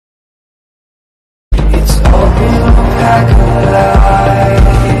back alive.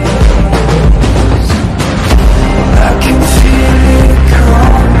 I can feel it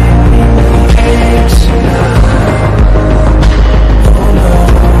coming in the air tonight. Oh no.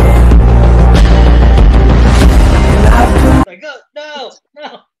 And I've been Like, no.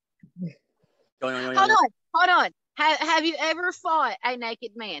 Hold on. Have you ever fought a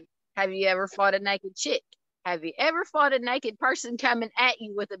naked man? Have you ever fought a naked chick? Have you ever fought a naked person coming at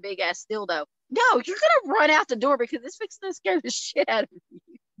you with a big ass dildo? No, you're gonna run out the door because it's fixing to scare the shit out of you.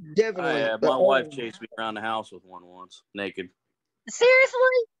 Definitely. My wife chased me around the house with one once, naked. Seriously?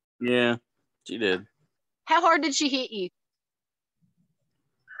 Yeah, she did. How hard did she hit you?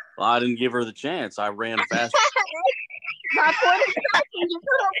 Well, I didn't give her the chance. I ran fast. My point is, you're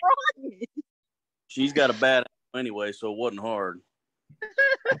gonna run. She's got a bad anyway, so it wasn't hard.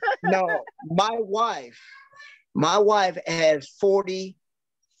 No, my wife has 40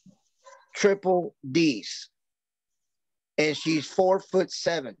 triple D's, and she's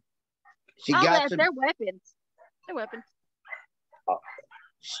 4'7". She got some. They're weapons. They're weapons.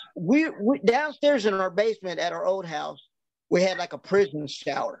 We downstairs in our basement at our old house, we had like a prison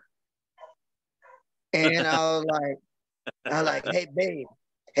shower, and I was like, hey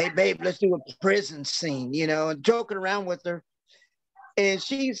babe, let's do a prison scene, and joking around with her. And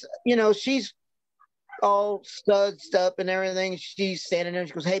she's all studsed up and everything. She's standing there.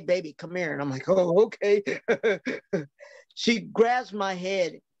 She goes, hey, baby, come here. And I'm like, oh, okay. She grabs my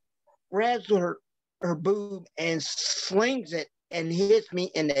head, grabs her boob, and slings it and hits me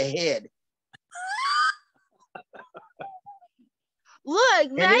in the head.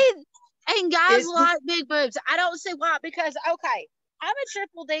 Look, and guys like big boobs. I don't see why, because, okay, I'm a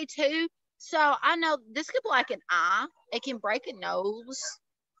triple D too. So I know this could break an eye. It can break a nose.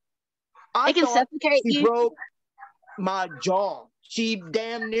 It can suffocate you. She broke my jaw. She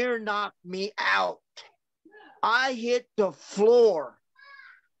damn near knocked me out. I hit the floor.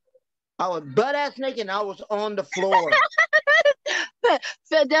 I was butt ass naked and I was on the floor.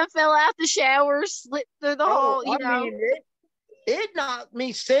 Fell out the shower, slipped through the hole, mean, it knocked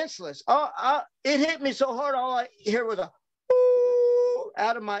me senseless. It hit me so hard, all I hear was a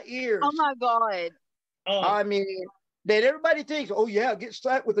out of my ears. Oh my God. I mean, then everybody thinks, oh yeah, get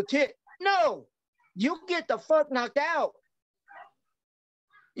slapped with a tit. No, you get the fuck knocked out.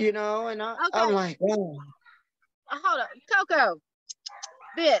 And I'm like, oh. Hold on, Coco.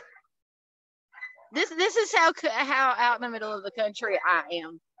 Bit. This is how out in the middle of the country I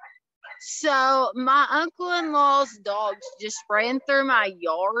am. So my uncle-in-law's dogs just ran through my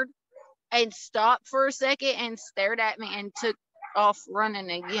yard and stopped for a second and stared at me and took off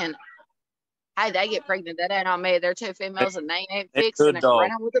running again. Hey, they get pregnant. That ain't on me. They're two females and they ain't fixed, and they're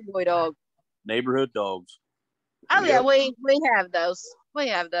running with a boy dog. Neighborhood dogs. Oh yeah, we have those. We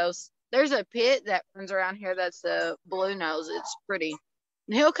have those. There's a pit that runs around here that's a blue nose. It's pretty.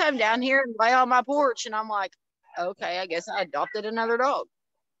 And he'll come down here and lay on my porch, and I'm like, okay, I guess I adopted another dog.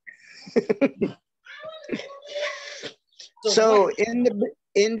 So in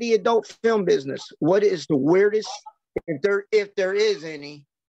the adult film business, what is the weirdest, if there is any,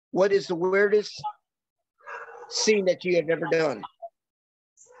 what is the weirdest scene that you have ever done?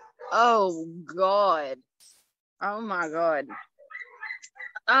 Oh God. Oh my God.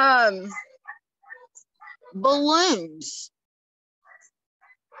 Balloons.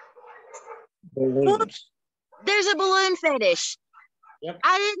 Balloons. There's a balloon fetish. Yep.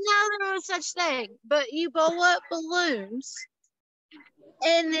 I didn't know there was such thing, but you blow up balloons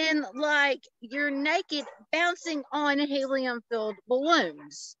and then like you're naked bouncing on helium-filled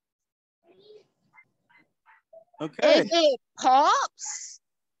balloons. Okay. If it pops,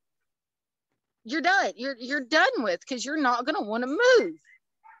 you're done. You're done with, because you're not gonna want to move.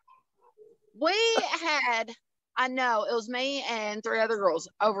 We had, I know it was me and 3 other girls,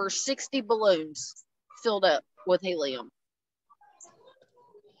 over 60 balloons filled up with helium.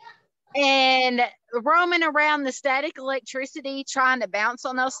 And roaming around the static electricity, trying to bounce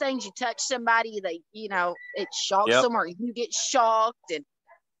on those things. You touch somebody, it shocks them, or you get shocked. And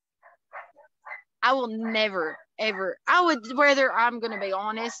I will never, ever, I'm going to be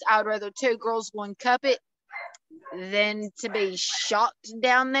honest, I would rather 2 girls, 1 cup it than to be shocked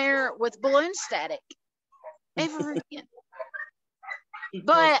down there with balloon static ever again.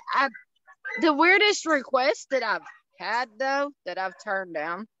 But the weirdest request that I've had, though, that I've turned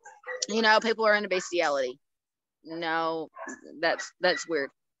down, people are into bestiality. No, that's weird.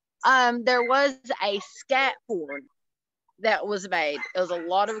 There was a scat porn that was made. It was a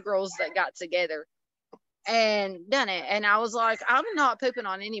lot of girls that got together, and done it. And I was like, I'm not pooping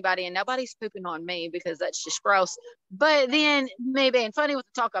on anybody, and nobody's pooping on me because that's just gross. But then, me being funny with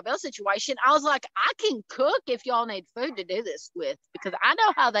the Taco Bell situation, I was like, I can cook if y'all need food to do this with, because I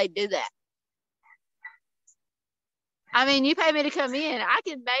know how they do that. I mean, you pay me to come in, I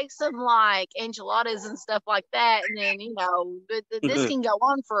can make some like enchiladas and stuff like that, and then this can go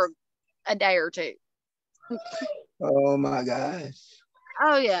on for a day or two. Oh my gosh.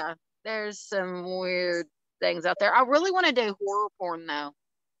 Oh yeah, there's some weird things out there. I really want to do horror porn though.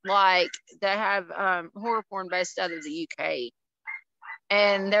 Like they have horror porn based out of the UK,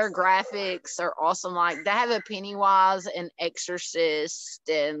 and their graphics are awesome. Like they have a Pennywise and Exorcist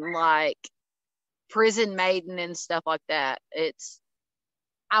and like Prison Maiden and stuff like that.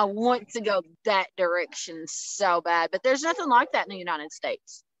 I want to go that direction so bad, but there's nothing like that in the United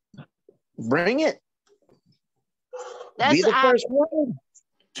States. Bring it. That's Be the first one. I'm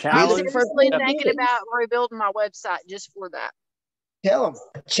Challenge. seriously thinking about rebuilding my website just for that. Tell them.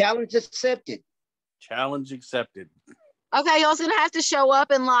 Challenge accepted. Challenge accepted. Okay, y'all's gonna have to show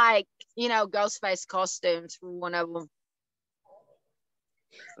up in like, Ghostface costumes for one of them.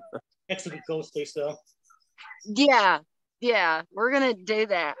 Next to the Ghostface though. Yeah, we're gonna do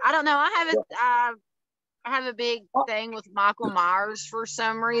that. I don't know. I have a big thing with Michael Myers for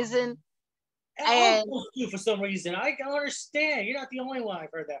some reason. And you for some reason. I don't understand. You're not the only one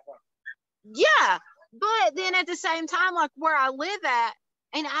I've heard that from. Yeah, but then at the same time, like where I live at,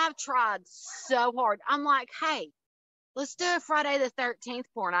 and I've tried so hard. I'm like, hey, let's do a Friday the 13th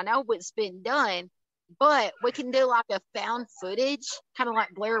porn. I know it's been done, but we can do like a found footage, kind of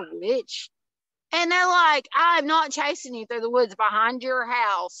like Blair Witch. And they're like, I'm not chasing you through the woods behind your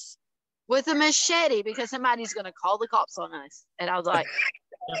house with a machete because somebody's going to call the cops on us. And I was like,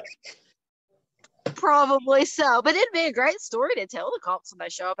 probably so. But it'd be a great story to tell the cops when they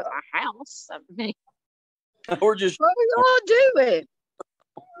show up at my house. I mean, Or just what are you all doing?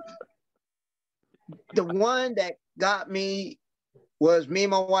 The one that got me was me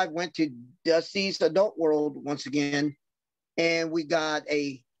and my wife went to Dusty's Adult World once again, and we got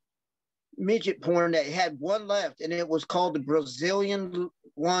a midget porn that had one left, and it was called the Brazilian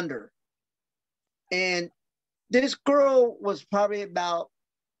Wonder. And this girl was probably about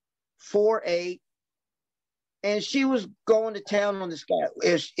 4'8", and she was going to town on this guy,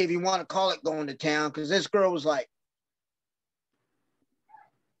 if you want to call it going to town, because this girl was like,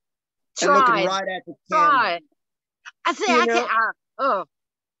 and looking right at the camera. I think I can't.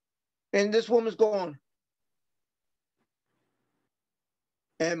 And this woman's going,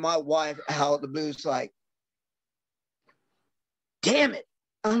 and my wife out of the blue's like, damn it.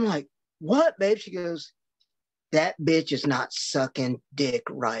 I'm like, what, babe? She goes, that bitch is not sucking dick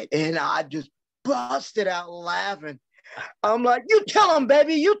right. And I just busted out laughing. I'm like, you tell him,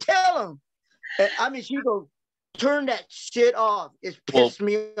 baby, you tell him. And I mean, she goes, turn that shit off. It's pissed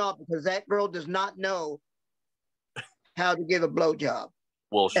me off because that girl does not know how to give a blowjob.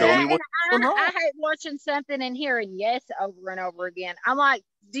 Well, show me what. I hate watching something and hearing yes over and over again. I'm like,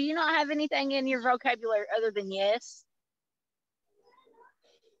 do you not have anything in your vocabulary other than yes?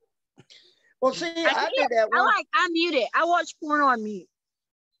 Well, see, I did that one. I mute it. I watch porn on mute.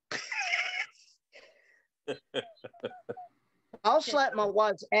 I'll slap my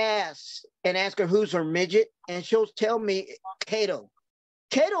wife's ass and ask her who's her midget, and she'll tell me Kato.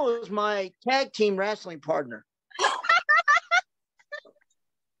 Kato is my tag team wrestling partner.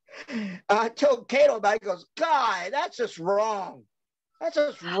 I told Kato about it. He goes, God, that's just wrong. That's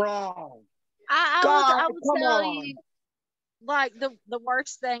just wrong. I will tell you, like, the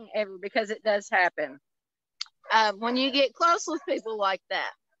worst thing ever, because it does happen. When you get close with people like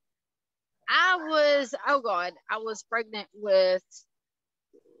that. I was pregnant with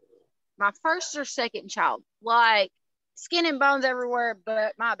my first or second child. Like, skin and bones everywhere,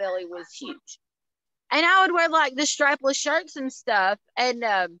 but my belly was huge. And I would wear, like, the strapless shirts and stuff. And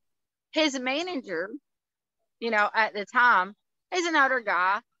his manager, at the time, he's an older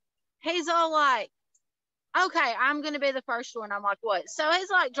guy. He's all like, okay, I'm going to be the first one. I'm like, what? So he's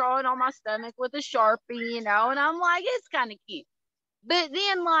like drawing on my stomach with a Sharpie, and I'm like, it's kind of cute. But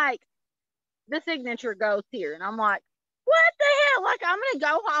then, like, the signature goes here, and I'm like, what the hell? Like, I'm going to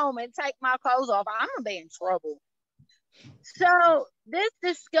go home and take my clothes off. I'm going to be in trouble. So this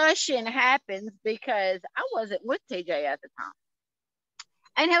discussion happens because I wasn't with TJ at the time.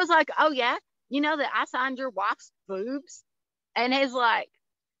 And he was like, oh, yeah, you know that I signed your wife's boobs? And he's like,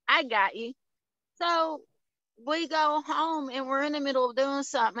 I got you. So we go home, and we're in the middle of doing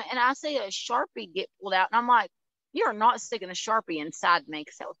something, and I see a Sharpie get pulled out, and I'm like, you're not sticking a Sharpie inside me,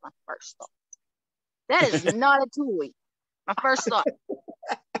 because that was my first thought. That is not a toy. My first thought.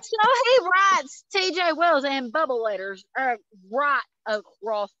 So he writes TJ Wells and bubble letters right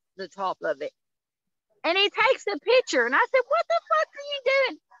across the top of it. And he takes a picture. And I said, what the fuck are you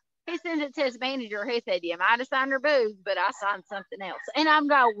doing? He sends it to his manager. He said, you might have signed her booze, but I signed something else. And I'm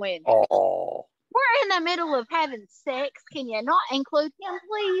going, Oh. we're in the middle of having sex. Can you not include him,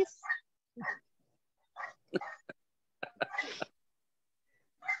 please?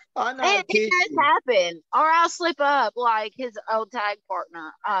 I know. And it does happen. Or I'll slip up like his old tag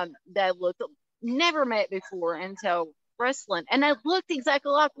partner that looked never met before until wrestling. And they looked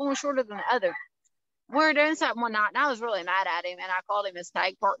exactly like one was shorter than the other. We were doing something one night and I was really mad at him and I called him his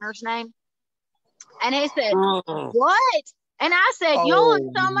tag partner's name. And he said, what? And I said, y'all look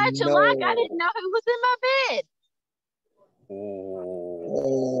so much alike, I didn't know who was in my bed.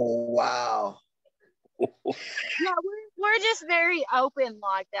 Oh, wow. Yeah, we're just very open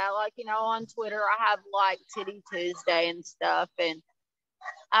like that. Like, you know, on Twitter, I have like Titty Tuesday and stuff. And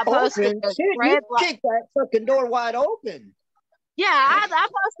I posted a thread. You kicked that fucking door wide open. Yeah, I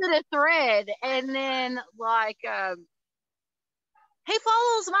posted a thread. And then, like, he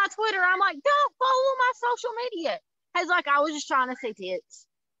follows my Twitter. I'm like, don't follow my social media. He's like, I was just trying to see tits.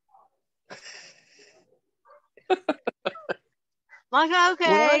 Like,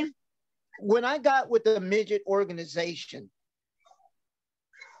 okay. When I got with the midget organization,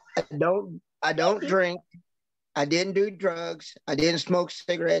 I don't drink. I didn't do drugs. I didn't smoke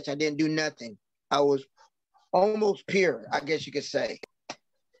cigarettes. I didn't do nothing. I was almost pure, I guess you could say.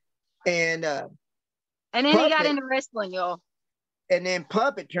 And then he got into wrestling, y'all. And then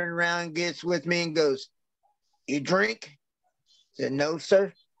Puppet turned around and gets with me and goes, you drink? I said, no,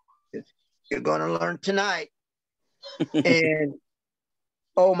 sir. You're going to learn tonight. And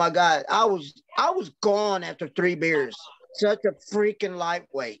oh my God, I was gone after 3 beers. Such a freaking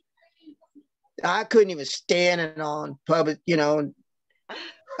lightweight. I couldn't even stand it on Puppet, you know.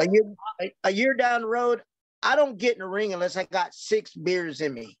 A year down the road, I don't get in the ring unless I got 6 beers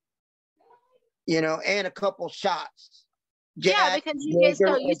in me, you know, and a couple shots. Yeah, because you get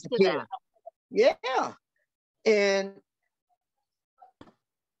so used to that. Yeah. And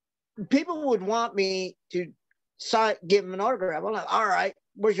people would want me to give them an autograph. I'm like, all right,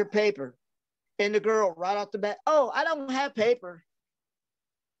 where's your paper? And the girl right off the bat, oh, I don't have paper.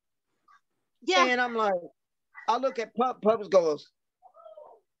 Yeah. And I'm like, I look at Pups goes,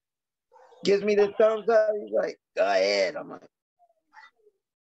 gives me the thumbs up. He's like, go ahead. I'm like,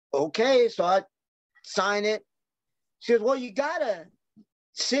 okay. So I sign it. She goes, well, you gotta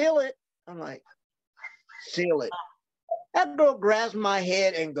seal it. I'm like, seal it. That girl grabs my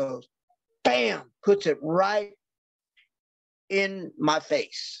head and goes, bam, puts it right in my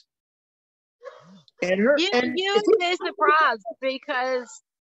face. And you would be surprised because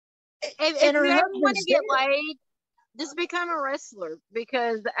if you ever want to get laid, just become a wrestler.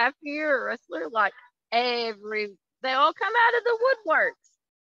 Because after you're a wrestler, like they all come out of the woodworks.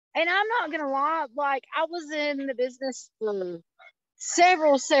 And I'm not gonna lie, like I was in the business for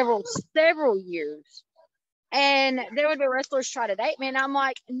several years. And there would be wrestlers try to date me, and I'm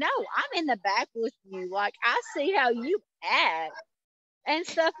like, no, I'm in the back with you. Like, I see how you act and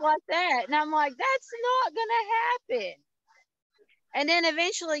stuff like that. And I'm like, that's not gonna happen. And then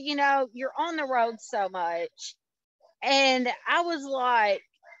eventually, you know, you're on the road so much. And I was like,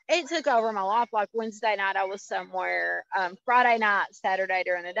 it took over my life. Like Wednesday night, I was somewhere, Friday night, Saturday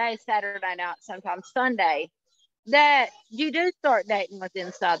during the day, Saturday night, sometimes Sunday, that you do start dating with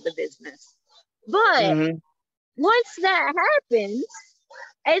inside the business. But once that happens,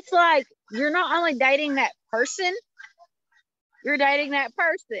 it's like you're not only dating that person, you're dating that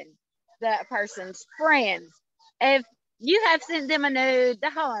person's friends. If you have sent them a nude, the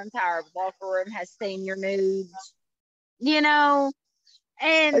whole entire locker room has seen your nudes, you know,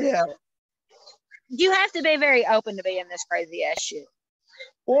 and you have to be very open to being this crazy ass shit.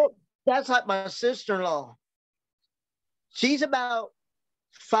 Well, that's like my sister-in-law. She's about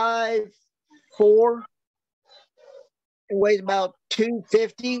 5'4", and weighs about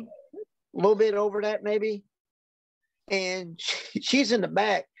 250, a little bit over that maybe. And she's in the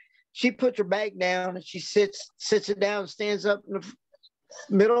back. She puts her back down and she sits it down, stands up in the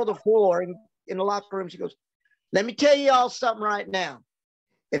middle of the floor in the locker room. She goes, let me tell you all something right now.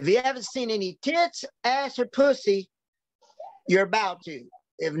 If you haven't seen any tits, ass, or pussy, you're about to.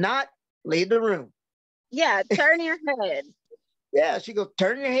 If not, leave the room. Yeah, turn your head. Yeah, she goes,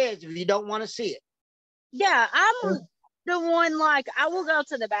 turn your heads if you don't want to see it. Yeah, I'm the one, like, I will go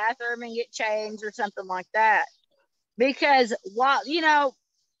to the bathroom and get changed or something like that. Because, while, you know,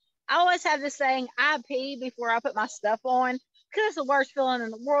 I always have this saying, I pee before I put my stuff on. because it's the worst feeling in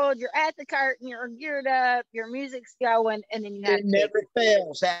the world. You're at the curtain, you're geared up, your music's going, and then you have It never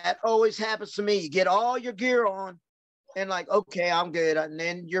fails. That always happens to me. You get all your gear on and like, okay, I'm good. And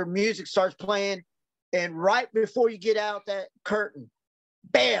then your music starts playing. And right before you get out that curtain,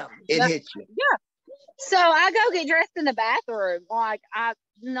 bam, it hits you. Yeah. So I go get dressed in the bathroom. Like, I'm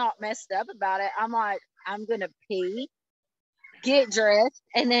not messed up about it. I'm like, I'm going to pee, get dressed,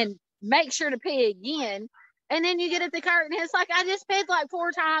 and then make sure to pee again. And then you get at the curtain. It's like, I just peed like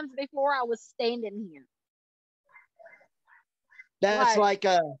 4 times before I was standing here. That's like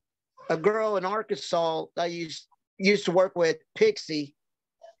a girl in Arkansas I used to work with, Pixie.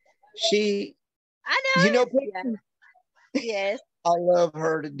 I know. You know Pixie? Yes. I love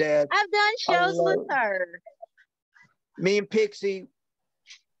her to death. I've done shows with her. Me and Pixie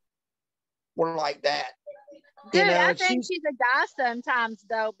were like that. Dude, I think she's a guy sometimes,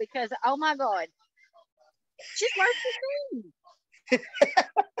 though, because, oh, my God. She's worth the thing.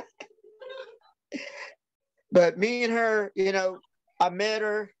 But me and her, I met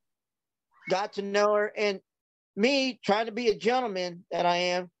her, got to know her, and me trying to be a gentleman that I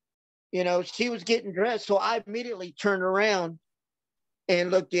am, she was getting dressed. So I immediately turned around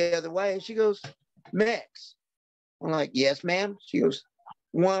and looked the other way. And she goes, Mex. I'm like, yes, ma'am. She goes,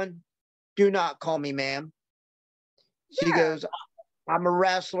 1, do not call me ma'am. She goes, I'm a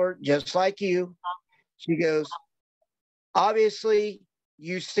wrestler just like you. She goes, obviously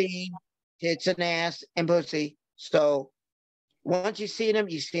you see tits and ass and pussy. So once you see them,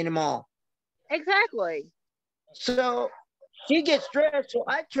 you've seen them all. Exactly. So she gets dressed. So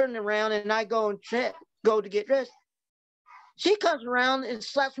I turn around and I go to get dressed. She comes around and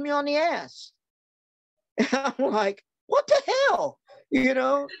slaps me on the ass. And I'm like, what the hell?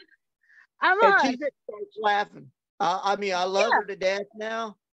 I'm and she just starts laughing. I love her to death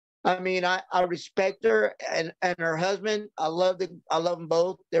now. I respect her and her husband. I love them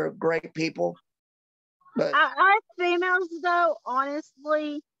both. They're great people. But I females, though,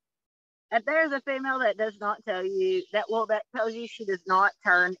 honestly, if there's a female that does not tell you that tells you she does not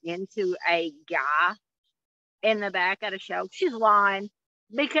turn into a guy in the back at a show, she's lying.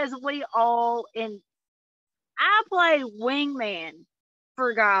 Because I play wingman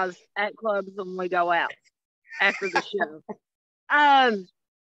for guys at clubs when we go out after the show.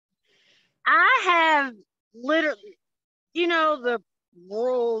 I have literally, the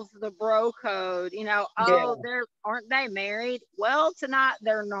rules, the bro code, aren't they married? Well, tonight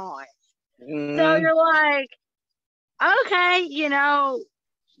they're not. So you're like, okay,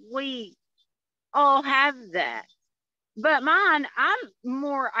 we all have that. But mine, I'm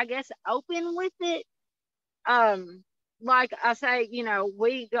more, I guess, open with it. Like I say,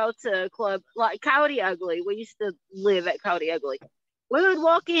 we go to a club like Coyote Ugly. We used to live at Coyote Ugly. We would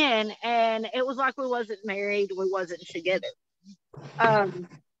walk in and it was like we wasn't married, we wasn't together.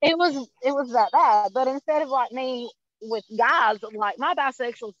 It was that bad. But instead of like me with guys, like my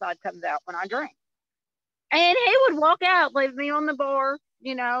bisexual side comes out when I drink. And he would walk out, leave me on the bar.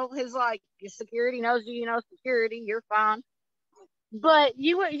 He's like, your security knows you, security, you're fine. But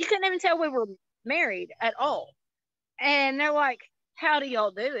you couldn't even tell we were married at all. And they're like, how do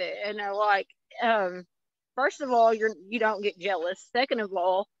y'all do it? And they're like, first of all, you don't get jealous. Second of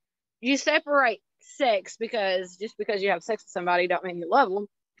all, you separate sex because just because you have sex with somebody don't mean you love them.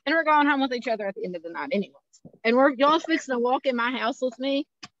 And we're going home with each other at the end of the night anyways. And y'all fixing to walk in my house with me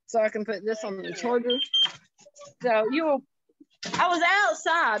so I can put this on the charger. So I was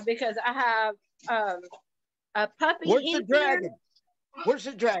outside because I have a puppy. Where's the dragon? Where's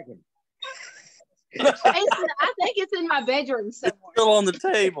the dragon? I think it's in my bedroom somewhere. It's still on the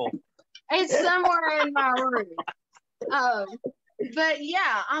table. It's somewhere in my room. But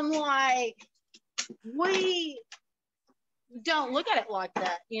yeah, I'm like, we don't look at it like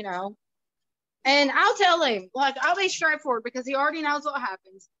that, And I'll tell him, like, I'll be straightforward because he already knows what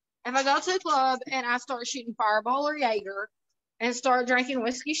happens. If I go to a club and I start shooting Fireball or Jaeger and start drinking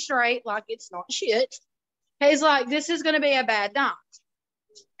whiskey straight like it's not shit, he's like, this is going to be a bad night.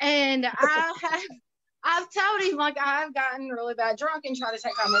 And I've told him, like, I've gotten really bad drunk and tried to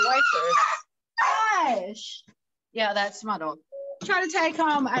take home a waitress. Gosh. Yeah, that's my dog. Try to take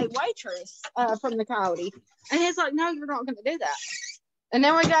home a waitress from the Coyote. And he's like, no, you're not going to do that. And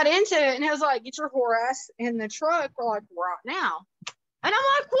then we got into it, and he was like, get your whore ass in the truck for, like, right now. And I'm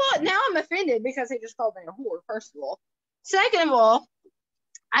like, what? Now I'm offended because he just called me a whore, first of all. Second of all,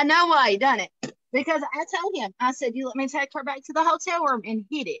 I know why he done it. Because I told him, I said, you let me take her back to the hotel room and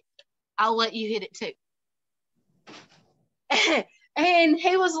hit it. I'll let you hit it too. And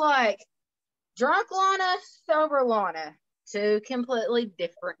he was like, drunk Lonna, sober Lonna, 2 completely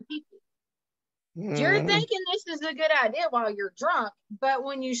different people. You're Mhm. thinking this is a good idea while you're drunk, but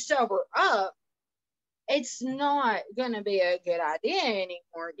when you sober up, it's not going to be a good idea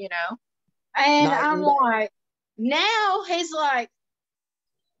anymore, you know? And Not, I'm like, now he's like,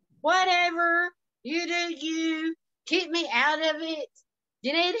 whatever, you do you, keep me out of it.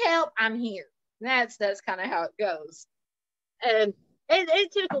 You need help, I'm here. That's kind of how it goes. And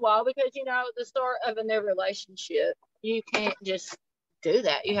it took a while because, you know, the start of a new relationship, you can't just do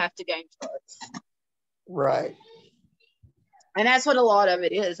that. You have to gain trust. right. And that's what a lot of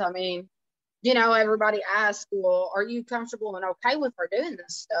it is. I mean, you know, everybody asks, well, are you comfortable and okay with her doing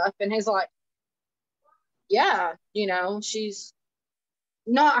this stuff? And he's like, yeah, you know, she's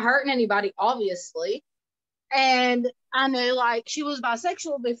not hurting anybody, obviously. And I knew like she was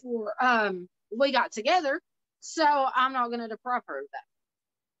bisexual before we got together. So I'm not gonna deprive her of that.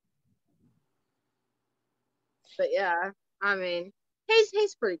 But yeah, I mean,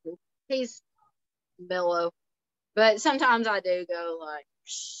 he's pretty cool. He's mellow. But sometimes I do go like,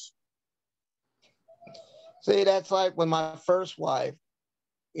 shh. See, that's like with my first wife.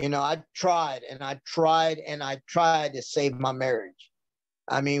 You know, I tried and I tried and I tried to save my marriage.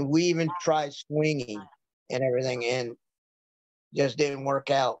 I mean, we even tried swinging and everything, and just didn't work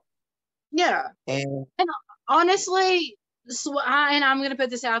out. Yeah. And And honestly, and I'm going to put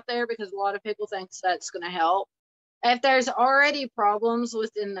this out there because a lot of people think that's going to help. If there's already problems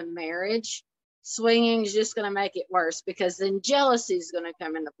within the marriage, swinging is just going to make it worse because then jealousy is going to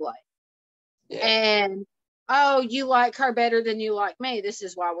come into play. yeah, And, oh, you like her better than you like me. This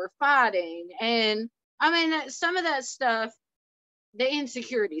is why we're fighting. And I mean, some of that stuff, the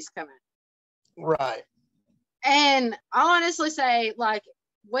insecurities come in. right. And I'll honestly say, like,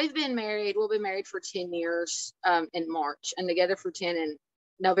 we've been married. We'll be married for 10 years in March and together for 10 in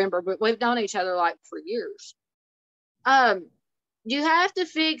November. But we've known each other like for years. You have to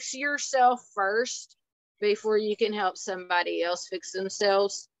fix yourself first before you can help somebody else fix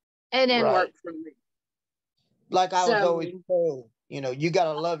themselves and then Right. work from there. Like I was So, always told, you know, you got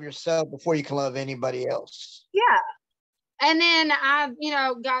to love yourself before you can love anybody else. yeah. And then I, you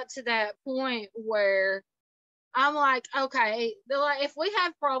know, got to that point where I'm like, okay, like, if we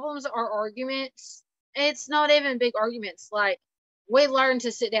have problems or arguments, it's not even big arguments. Like, we learn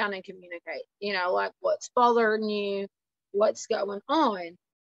to sit down and communicate, you know, like what's bothering you, what's going on.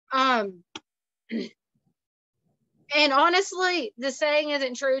 And honestly, the saying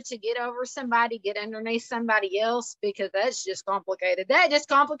isn't true to get over somebody, get underneath somebody else, because that's just complicated. That just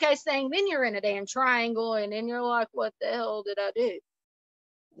complicates things. Then you're in a damn triangle, and then you're like, what the hell did I do?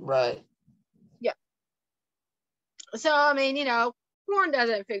 Right. Yeah. So, I mean, you know, porn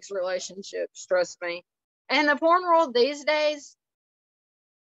doesn't fix relationships, trust me. And the porn world these days,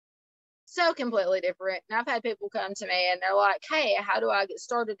 so completely different. And I've had people come to me and they're like, hey, how do I get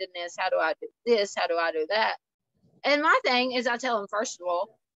started in this? How do I do this? How do I do that? And my thing is, I tell them, first of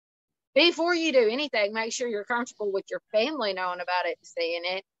all, before you do anything, make sure you're comfortable with your family knowing about it, seeing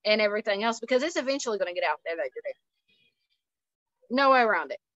it, and everything else, because it's eventually going to get out there that you're doing. No way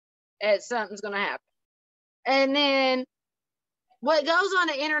around it. Something's going to happen. And then what goes on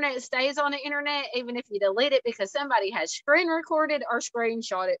the internet stays on the internet, even if you delete it, because somebody has screen recorded or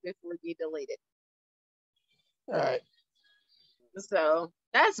screenshot it before you delete it. All right. So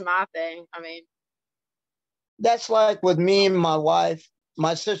that's my thing. I mean, That's like with me and my wife,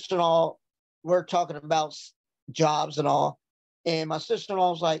 my sister-in-law, we're talking about jobs and all. And my sister-in-law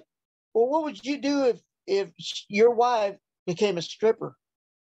was like, well, what would you do if your wife became a stripper?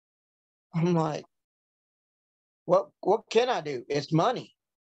 I'm like, what can I do? It's money.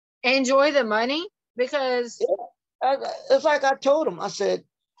 enjoy the money because It's like I told him, I said,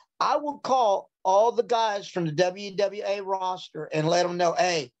 I will call all the guys from the WWA roster and let them know,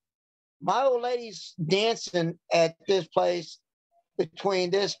 hey, my old lady's dancing at this place between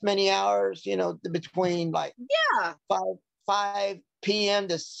this many hours, you know, between like yeah, 5 p.m.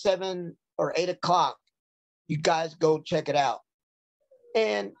 to 7 or 8 o'clock. You guys go check it out.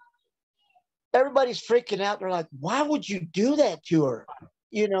 And everybody's freaking out. They're like, why would you do that to her?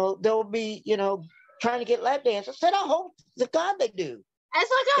 You know, they'll be, you know, trying to get lap dance. I said, I hope to God they do.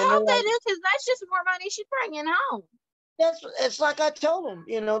 it's like I And hope they're they like, do because that's just more money she's bringing home. it's like I told them,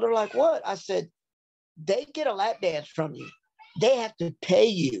 you know, they're like, what? I said, they get a lap dance from you. They have to pay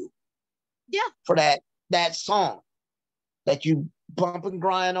you Yeah, for that song that you bump and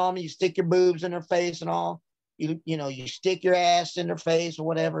grind on. You stick your boobs in their face and all. You know, you stick your ass in their face or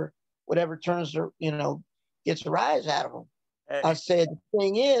whatever turns their, you know, gets a rise out of them. I said, the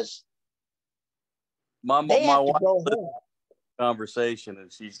thing is, my they have to wife go home. conversation,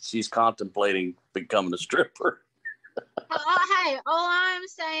 and she's contemplating becoming a stripper. hey, all I'm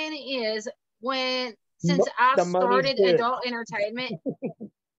saying is Since I've The money's started good. adult entertainment,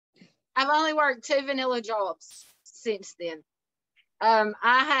 I've only worked 2 vanilla jobs since then. I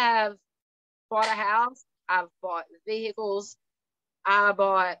have bought a house. I've bought vehicles. I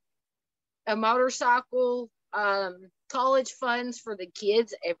bought a motorcycle. College funds for the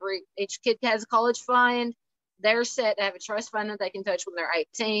kids. Each kid has a college fund. They're set to have a trust fund that they can touch when they're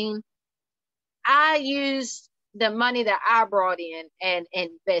 18. I used the money that I brought in and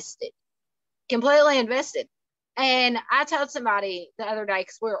invested, completely invested. And I told somebody the other day,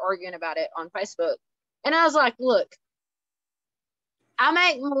 because we were arguing about it on Facebook, and I was like, look, I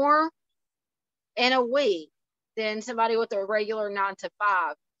make more in a week than somebody with a regular 9 to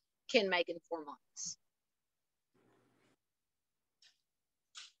 5 can make in 4 months.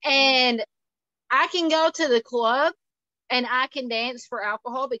 And I can go to the club and I can dance for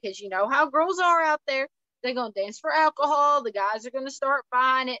alcohol, because you know how girls are out there. They're going to dance for alcohol. The guys are going to start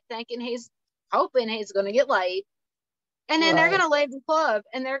buying it, hoping he's going to get laid. And then they're going to leave the club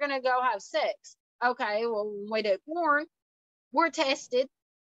and they're going to go have sex. Okay, well, when we do porn, we're tested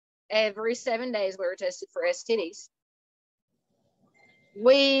every 7 days. We were tested for STDs.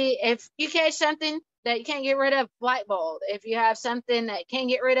 If you catch something that you can't get rid of, blackballed. If you have something that can't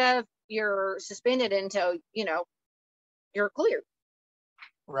get rid of, you're suspended until, you're cleared.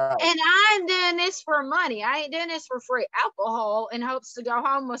 Right. And I'm doing this for money. I ain't doing this for free alcohol in hopes to go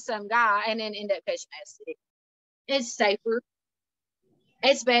home with some guy and then end up catching STD. It's safer.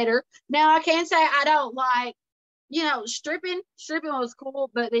 It's better. Now, I can't say I don't like, stripping. Stripping was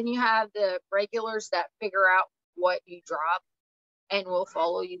cool, but then you have the regulars that figure out what you drop and will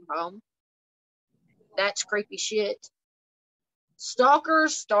follow you home. That's creepy shit.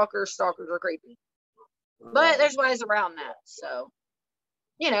 Stalkers are creepy. But there's ways around that. So,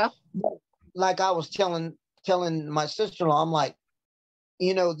 Like I was telling my sister-in-law, I'm like,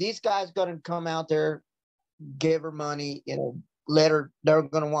 these guys gonna come out there, give her money, they're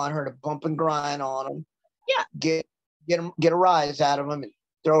gonna want her to bump and grind on them. Yeah. Get a rise out of them and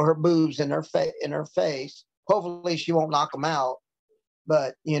throw her boobs in her face. Hopefully she won't knock them out.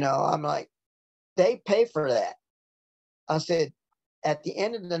 But, I'm like, they pay for that. I said, at the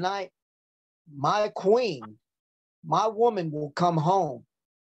end of the night, my queen, my woman will come home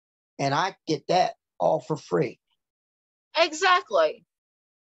and I get that all for free. Exactly.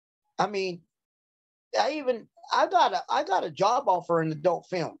 I mean, I got a job offer in adult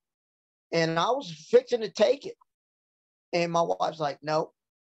film and I was fixing to take it. And my wife's like, no.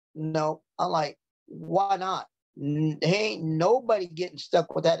 I'm like, why not? Ain't nobody getting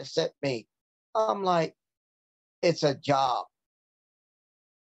stuck with that except me. I'm like, it's a job.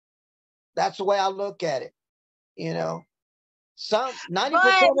 That's the way I look at it. 90% of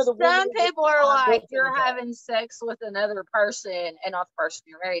the some people are like, you're having sex with another person and not the person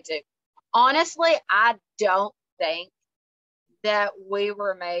you're married to. Honestly, I don't think that we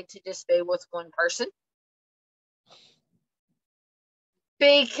were made to just be with one person,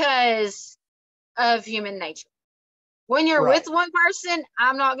 because of human nature. When you're with one person,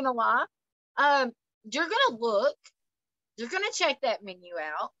 I'm not gonna lie, you're gonna look, you're gonna check that menu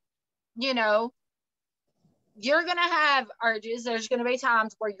out, you're gonna have urges. There's gonna be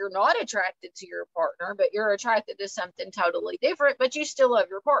times where you're not attracted to your partner, but you're attracted to something totally different, but you still love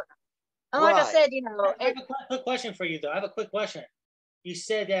your partner. And like I said, I have a quick question for you, though. I have a quick question. You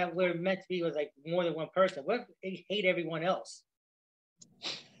said that we're meant to be with like more than one person. What if they hate everyone else?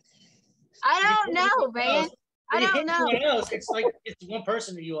 I don't know, man. I don't know. Everyone else, it's like it's one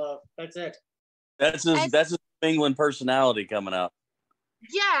person that you love. That's it. That's his England personality coming out.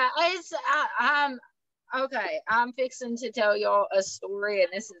 Yeah, I'm okay. I'm fixing to tell y'all a story,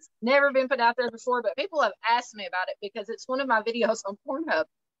 and this has never been put out there before, but people have asked me about it because it's one of my videos on Pornhub.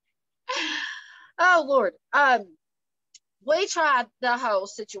 Oh Lord. We tried the whole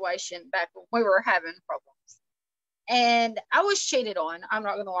situation back when we were having problems. And I was cheated on. I'm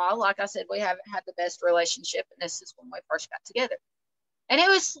not gonna lie. Like I said, we haven't had the best relationship, and this is when we first got together. And he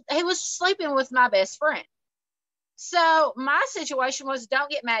was sleeping with my best friend. So my situation was, don't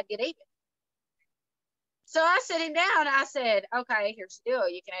get mad, get even. So I sat him down. I said, okay, here's the deal.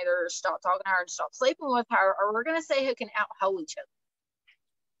 You can either stop talking to her and stop sleeping with her, or we're gonna see who can out-hoe each other.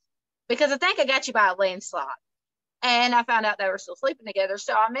 Because I think I got you by a landslide. And I found out they were still sleeping together.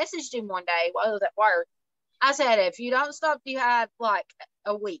 So I messaged him one day while I was at work. I said, if you don't stop, you have like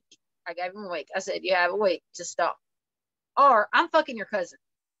a week. I gave him a week. I said, you have a week to stop, or I'm fucking your cousin.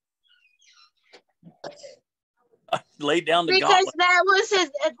 Laid down the because gauntlet. That was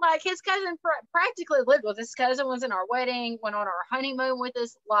his cousin practically lived with us. His cousin was in our wedding, went on our honeymoon with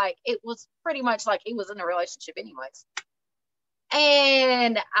us. Like, it was pretty much like he was in a relationship anyways.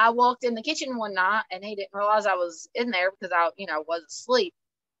 And I walked in the kitchen one night and he didn't realize I was in there because I, was asleep.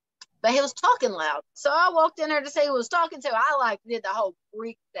 But he was talking loud. So I walked in there to see who was talking to. I did the whole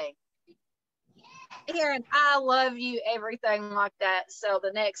freak thing. Hearing I love you, everything like that. So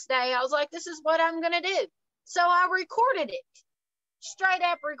the next day I was like, this is what I'm going to do. So I recorded it. Straight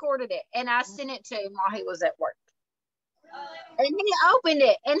up recorded it. And I sent it to him while he was at work. And he opened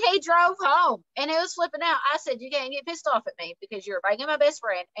it and he drove home and it was flipping out. I said, you can't get pissed off at me because you're breaking my best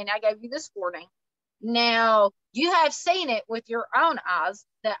friend and I gave you this warning. Now you have seen it with your own eyes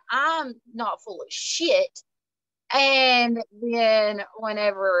that I'm not full of shit. And then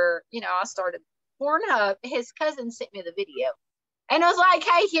whenever, I started Pornhub, his cousin sent me the video and I was like,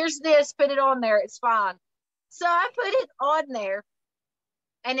 hey, here's this, put it on there. It's fine. So I put it on there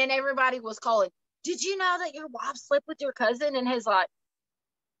and then everybody was calling, did you know that your wife slept with your cousin? And he's like,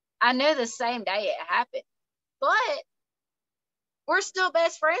 I knew the same day it happened, but we're still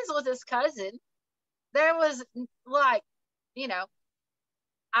best friends with his cousin. There was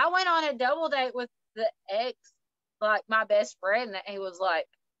I went on a double date with the ex, my best friend that he was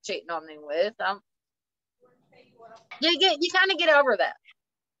cheating on me with. You kind of get over that.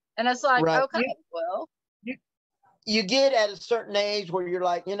 And it's like, Right. okay, well. You get at a certain age where you're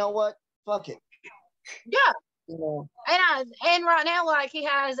like, you know what? Fuck it. Yeah. Yeah. And right now, he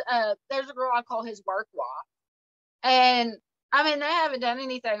has there's a girl I call his work wife. And I mean, they haven't done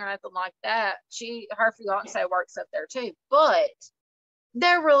anything or nothing like that. Her fiance works up there too, but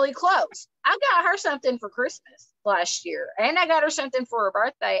they're really close. I got her something for Christmas last year, and I got her something for her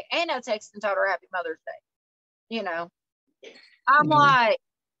birthday, and I texted and told her Happy Mother's Day. I'm like,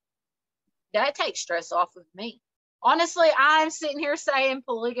 that takes stress off of me. Honestly, I'm sitting here saying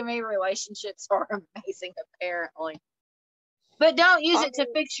polygamy relationships are amazing, apparently. But don't use it to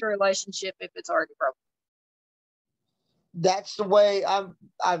fix your relationship if it's already broken. That's the way I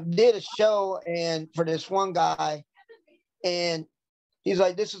did a show and for this one guy, and he's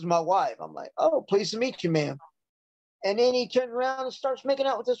like, this is my wife. I'm like, oh, pleased to meet you, ma'am. And then he turned around and starts making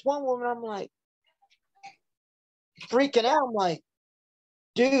out with this one woman. I'm like, freaking out. I'm like,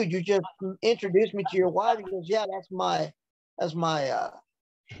 dude, you just introduced me to your wife. He goes, yeah, that's my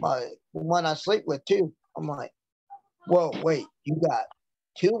one I sleep with too. I'm like, whoa, wait, you got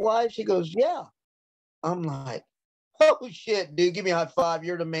two wives? He goes, yeah. I'm like, oh shit, dude, give me a high five.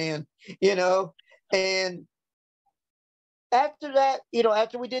 You're the man, And after that,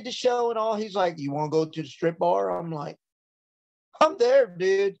 after we did the show and all, he's like, you want to go to the strip bar? I'm like, I'm there,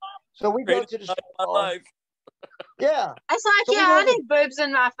 dude. So we go to the strip bar. Yeah. It's like, so I need boobs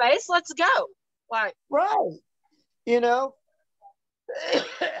in my face. Let's go. Right.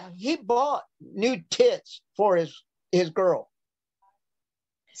 He bought new tits for his girl.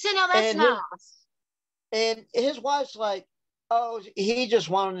 See, now that's nice. And his wife's like, oh, he just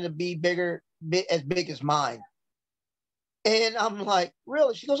wanted to be bigger, as big as mine. And I'm like,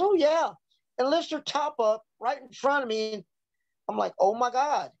 really? She goes, oh, yeah. And lifts her top up right in front of me. And I'm like, oh, my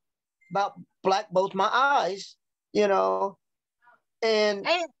God. About black both my eyes, And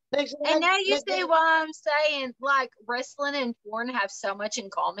now you see why I'm saying, wrestling and porn have so much in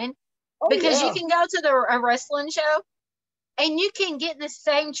common. Because you can go to a wrestling show and you can get the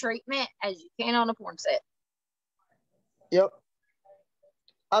same treatment as you can on a porn set. Yep.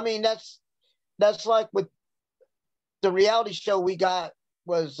 I mean, that's like with the reality show we got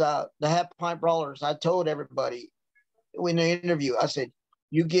was the Half Pint Brawlers. I told everybody in the interview, I said,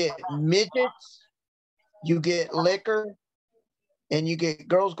 you get midgets, you get liquor, and you get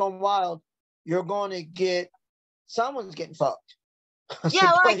girls gone wild. You're going to get someone's getting fucked.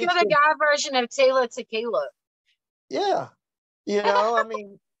 Yeah, you're the guy version of Tila Tequila. Yeah. I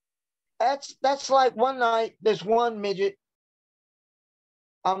mean, that's like one night, this one midget,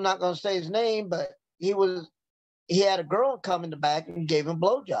 I'm not going to say his name, but he had a girl come in the back and gave him a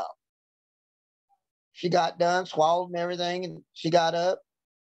blowjob. She got done, swallowed and everything, and she got up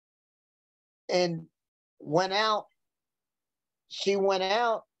and went out. She went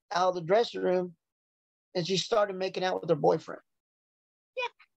out of the dressing room and she started making out with her boyfriend.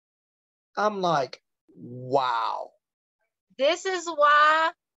 Yeah. I'm like, wow. This is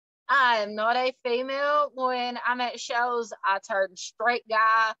why I am not a female. When I'm at shows, I turn straight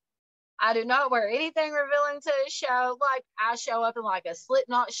guy. I do not wear anything revealing to a show. I show up in a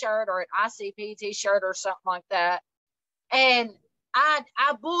Slipknot shirt or an ICP t-shirt or something like that. And I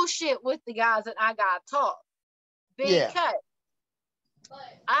bullshit with the guys that I got taught. Because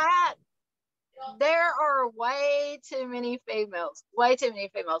there are way too many females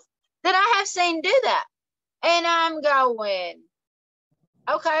that I have seen do that. And I'm going,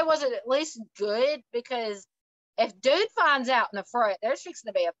 okay, was it at least good? Because If dude finds out in the front, there's fixing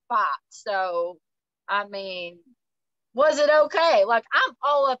to be a fight. So, I mean, was it okay? Like, I'm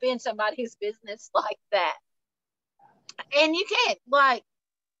all up in somebody's business like that. And you can't, like,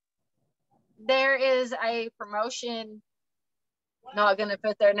 there is a promotion, not going to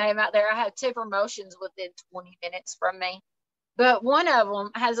put their name out there. I had 2 promotions within 20 minutes from me. But one of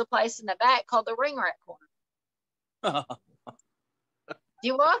them has a place in the back called the Ring Rat Corner.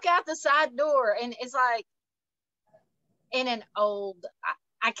 You walk out the side door, and it's like in an old,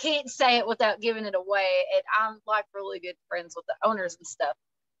 I can't say it without giving it away. And I'm like really good friends with the owners and stuff.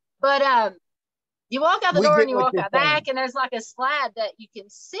 But you walk out the door and you walk out back, and there's like a slide that you can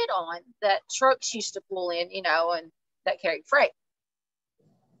sit on that trucks used to pull in, you know, and that carried freight.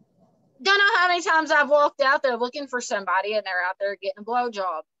 Don't know how many times I've walked out there looking for somebody and they're out there getting a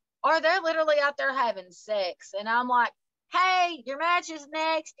blowjob, or they're literally out there having sex. And I'm like, hey, your match is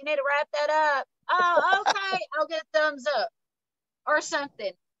next. You need to wrap that up. Oh, okay. I'll get a thumbs up or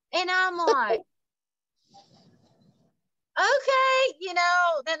something. And I'm like, okay, you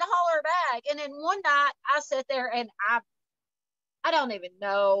know, then holler back. And then one night I sat there and I don't even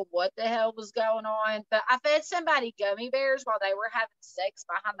know what the hell was going on, but I fed somebody gummy bears while they were having sex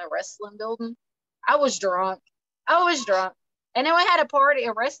behind the wrestling building. I was drunk. And then we had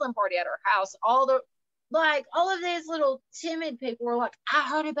a wrestling party at our house. All of these little timid people were like, I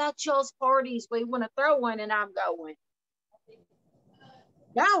heard about y'all's parties. We want to throw one, and I'm going.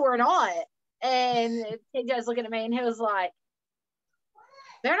 No, we're not. And he was looking at me, and he was like,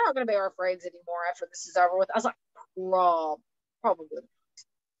 they're not going to be our friends anymore after this is over with. I was like, probably.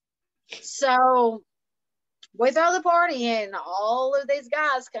 So we throw the party, and all of these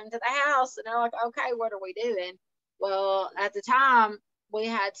guys come to the house, and they're like, okay, what are we doing? Well, at the time, we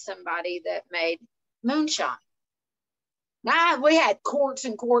had somebody that made moonshine. Now, we had quarts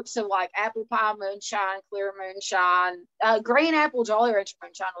and quarts of like apple pie moonshine, clear moonshine, green apple Jolly Rancher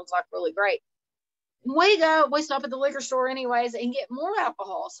moonshine was like really great. We stop at the liquor store anyways and get more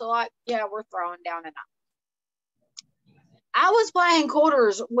alcohol. So like, yeah, we're throwing down a night. I was playing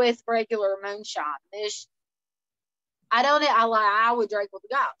quarters with regular moonshine. I would drink with the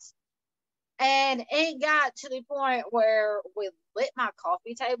guys. And it got to the point where we lit my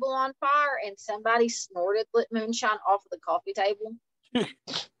coffee table on fire, and somebody snorted lit moonshine off of the coffee table.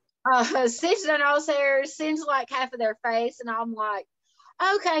 Singed their nose hairs, singed like half of their face, and I'm like,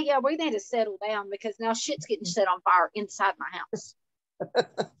 okay, yeah, we need to settle down because now shit's getting set on fire inside my house.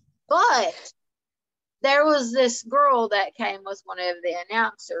 But there was this girl that came with one of the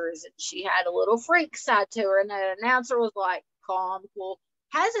announcers, and she had a little freak side to her, and the announcer was like, calm, cool,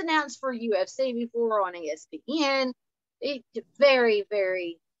 has announced for UFC before on ESPN. Very,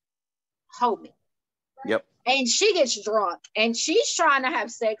 very homey. Yep. And she gets drunk, and she's trying to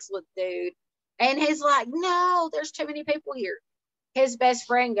have sex with dude, and he's like, no, there's too many people here. His best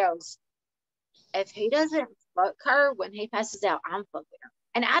friend goes, if he doesn't fuck her when he passes out, I'm fucking her.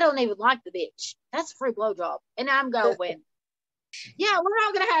 And I don't even like the bitch. That's a free blowjob. And I'm going, yeah, we're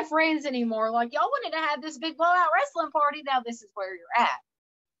not going to have friends anymore. Like, y'all wanted to have this big blowout wrestling party. Now this is where you're at.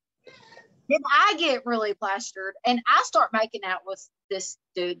 Then I get really plastered, and I start making out with this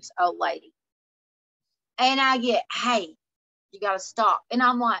dude's old lady. And I get, hey, you got to stop. And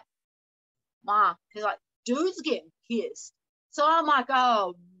I'm like, Mom, he's like, dude's getting kissed. So I'm like,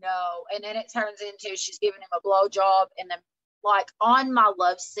 oh no. And then it turns into she's giving him a blowjob, and then like on my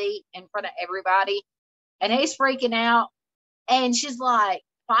love seat in front of everybody. And he's freaking out. And she's like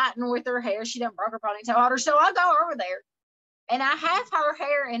fighting with her hair. She done broke her ponytail out her. So I go over there, and I have her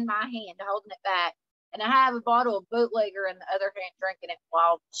hair in my hand, holding it back. And I have a bottle of bootlegger in the other hand, drinking it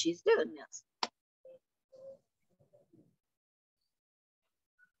while she's doing this.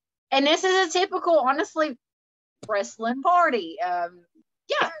 And this is a typical, honestly, wrestling party.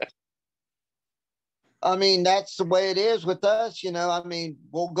 Yeah. I mean, that's the way it is with us, you know. I mean,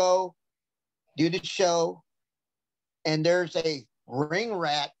 we'll go do the show, and there's a ring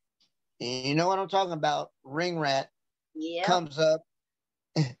rat. You know what I'm talking about? Ring rat comes up.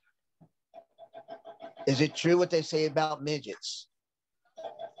 Is it true what they say about midgets?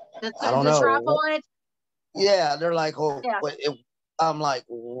 I don't know. Tripod? Yeah, they're like, oh, Yeah. I'm like,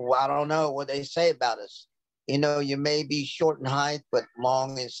 I don't know what they say about us. You know, you may be short in height, but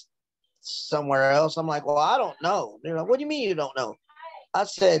long is somewhere else. I'm like, well, I don't know. They're like, what do you mean you don't know? I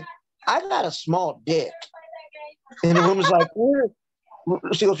said, I got a small dick. And the woman's like,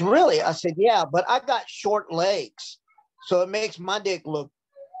 she goes, really? I said, yeah, but I got short legs. So it makes my dick look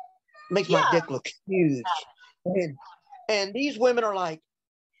huge. And these women are like,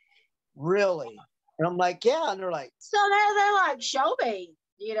 really? And I'm like, yeah. And they're like, so they're like, show me,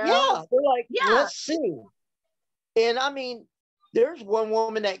 you know? Yeah. They're like, let's see. And I mean, there's one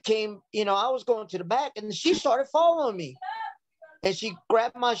woman that came, you know, I was going to the back and she started following me. And she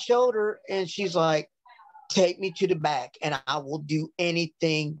grabbed my shoulder and she's like, take me to the back and I will do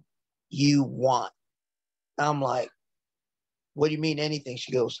anything you want. I'm like, what do you mean anything?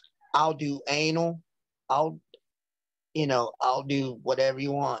 She goes, I'll do anal. I'll do whatever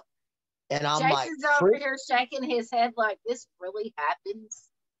you want. And I'm like, Jason's over here shaking his head like this really happens.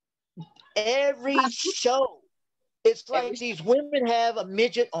 every show, it's like these women have a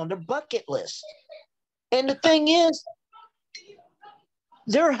midget on their bucket list. And the thing is,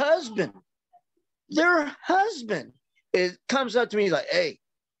 their husband comes up to me, he's like, hey,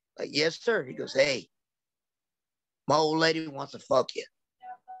 like, yes, sir. He goes, hey, my old lady wants to fuck you.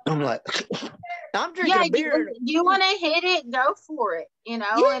 I'm like, I'm drinking a beer. You want to hit it, go for it, you know?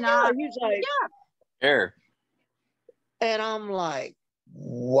 Yeah, and he's like, Sure. And I'm like,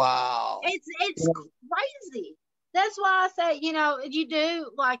 wow. It's crazy. That's why I say, you know, you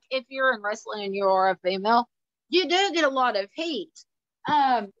do, like, if you're in wrestling and you're a female, you do get a lot of heat.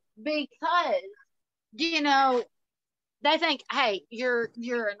 Because, you know, they think, hey, you're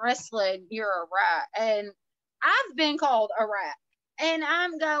in wrestling, you're a rat. And I've been called a rat. And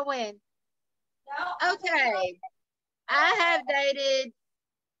I'm going, okay, I have dated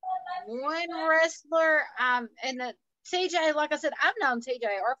one wrestler, and the TJ, like I said, I've known TJ.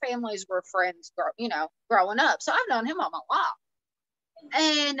 Our families were friends, you know, growing up. So I've known him all my life.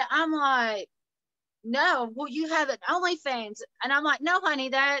 And I'm like, no, well, you have an OnlyFans. And I'm like, no, honey,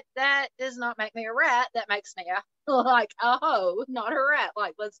 that does not make me a rat. That makes me like a hoe, not a rat.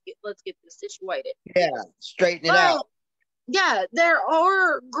 Like, let's get this situated. Yeah, straighten it out. Yeah, there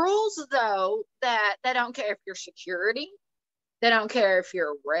are girls though that they don't care if you're security, they don't care if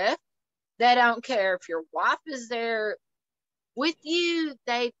you're a ref, they don't care if your wife is there with you.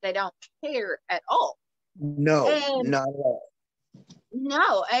 They don't care at all. No, not at all.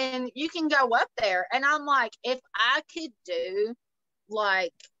 No, and you can go up there, and I'm like, if I could do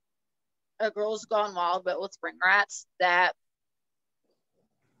like a Girls Gone Wild, but with ring rats, that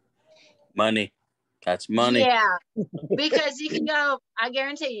money. That's money. Yeah, because you can go, I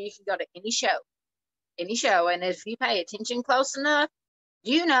guarantee you can go to any show, and if you pay attention close enough,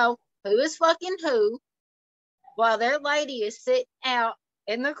 you know who is fucking who while their lady is sitting out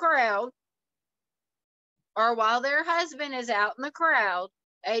in the crowd or while their husband is out in the crowd,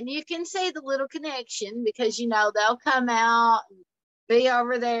 and you can see the little connection because, you know, they'll come out and be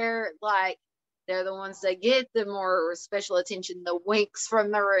over there like they're the ones that get the more special attention, the winks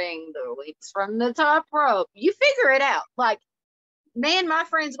from the ring, the winks from the top rope. You figure it out. Like, me and my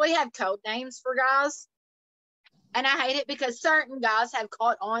friends, we have code names for guys. And I hate it because certain guys have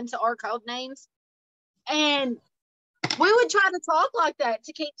caught on to our code names. And we would try to talk like that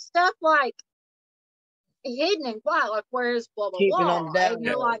to keep stuff like hidden and quiet, like where's blah, blah, blah. And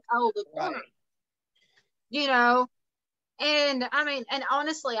you're like, oh, the corner. Right. You know? And I mean, and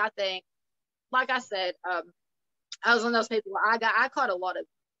honestly, I think, like I said, I was one of those people where I caught a lot of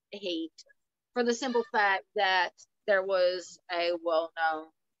heat for the simple fact that there was a well-known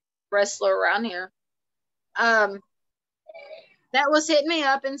wrestler around here that was hitting me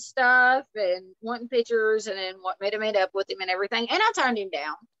up and stuff and wanting pictures and then what made him meet up with him and everything. And I turned him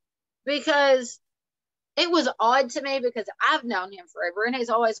down because it was odd to me because I've known him forever and he's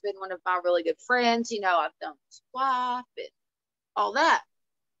always been one of my really good friends. You know, I've known his wife and all that.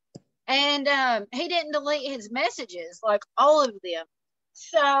 And he didn't delete his messages, like all of them.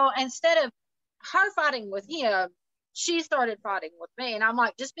 So instead of her fighting with him, she started fighting with me. And I'm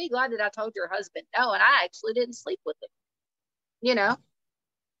like, just be glad that I told your husband no. And I actually didn't sleep with him, you know?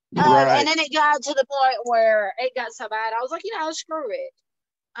 Right. And then it got to the point where it got so bad. I was like, you know, screw it.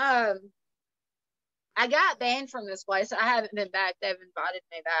 I got banned from this place. I haven't been back. They've invited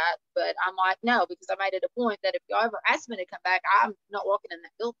me back. But I'm like, no, because I made it a point that if y'all ever ask me to come back, I'm not walking in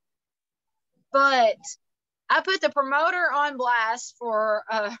that building. But I put the promoter on blast for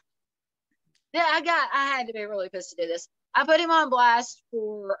I had to be really pissed to do this. I put him on blast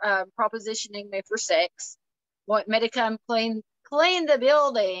for propositioning me for sex, want me to come clean the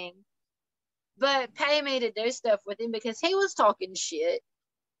building, but pay me to do stuff with him because he was talking shit.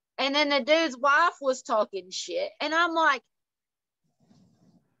 And then the dude's wife was talking shit. And I'm like,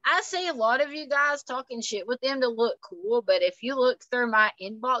 I see a lot of you guys talking shit with them to look cool, but if you look through my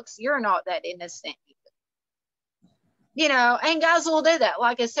inbox, you're not that innocent. You know, and guys will do that.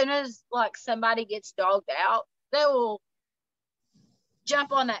 Like, as soon as, like, somebody gets dogged out, they will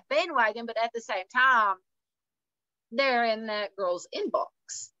jump on that bandwagon, but at the same time, they're in that girl's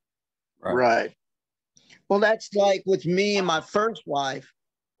inbox. Right. Well, that's like with me and my first wife,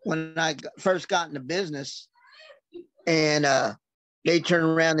 when I first got into business, And they turned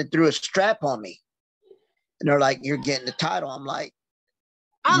around and threw a strap on me. And they're like, "You're getting the title." I'm like,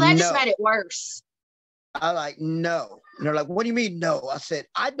 Oh, that just "No." made it worse. I like, "No." And they're like, "What do you mean no?" I said,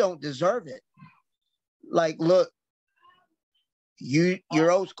 "I don't deserve it. Like, look,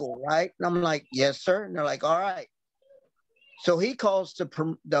 you're old school, right?" And I'm like, "Yes, sir." And they're like, "All right." So he calls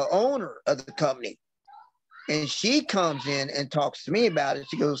the owner of the company, and she comes in and talks to me about it.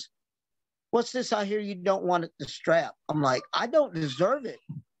 She goes, "What's this I hear you don't want the strap?" I'm like, "I don't deserve it."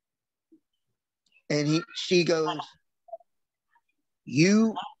 And she goes,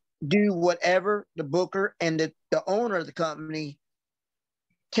 "You do whatever the booker and the owner of the company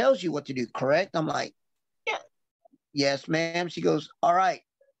tells you what to do, correct?" I'm like, Yeah. "Yes, ma'am." She goes, "All right,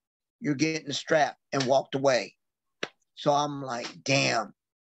 you're getting the strap," and walked away. So I'm like, damn.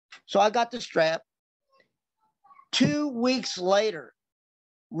 So I got the strap. 2 weeks later,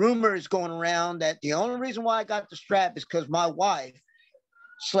 rumor is going around that the only reason why I got the strap is because my wife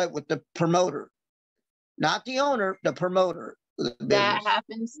slept with the promoter. Not the owner, the promoter of the business. That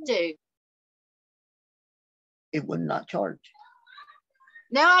happens too. It would not charge.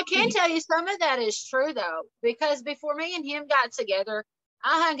 Now, I can tell you some of that is true, though, because before me and him got together,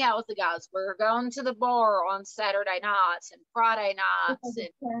 I hung out with the guys. We were going to the bar on Saturday nights and Friday nights and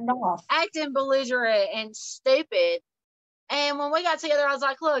Turned off. acting belligerent and stupid. And when we got together, I was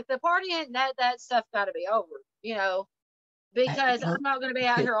like, look, the partying, that stuff got to be over, you know, because I'm not going to be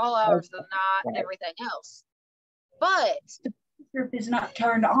out here all hours of the night and everything else. But Group is not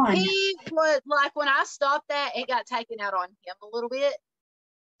turned on. he was like, when I stopped that, it got taken out on him a little bit.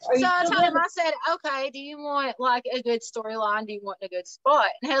 Are you So I still told him, there? I said, okay, do you want like a good storyline? Do you want a good spot?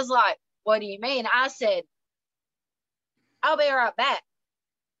 And he was like, what do you mean? I said, I'll be right back.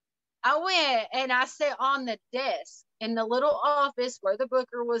 I went and I sat on the desk in the little office where the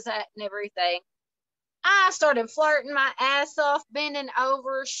booker was at and everything. I started flirting my ass off, bending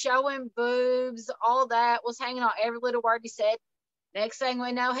over, showing boobs, all that, was hanging on every little word he said. Next thing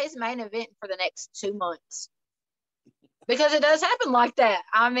we know, he's main event for the next 2 months. Because it does happen like that.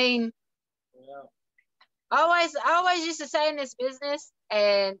 I mean, Yeah. I always used to say in this business,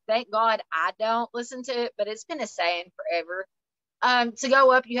 and thank God I don't listen to it, but it's been a saying forever. To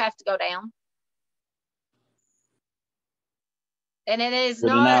go up, you have to go down. And it is Good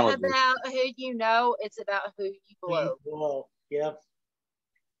not analogy. about who you know, it's about who you blow. Whoa. Yep.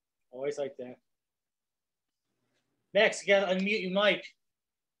 Always like that. Next, you gotta unmute your mic.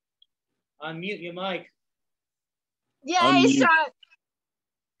 Unmute your mic. Yeah, he's Unmute. trying.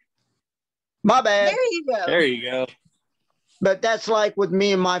 My bad. There you go. There you go. But that's like with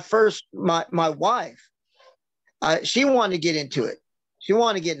me and my wife. She wanted to get into it. She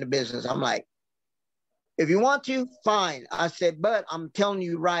wanted to get into business. I'm like, if you want to, fine. I said, but I'm telling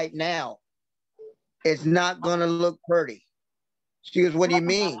you right now, it's not going to look pretty. She goes, what do you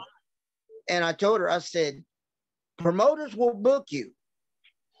mean? And I told her, I said, promoters will book you.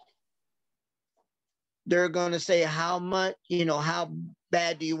 They're going to say how much, how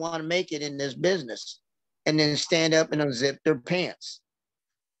bad do you want to make it in this business? And then stand up and unzip their pants.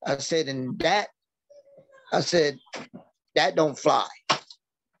 I said, that don't fly.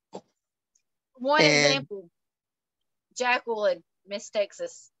 One And- example, Jacqueline, Miss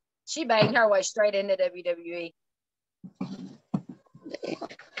Texas, she banged her way straight into WWE.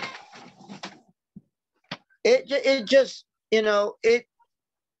 It just, it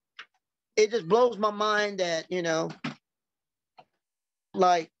just blows my mind that,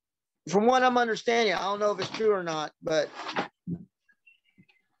 like, from what I'm understanding, I don't know if it's true or not, but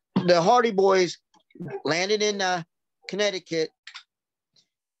the Hardy Boys landed in Connecticut,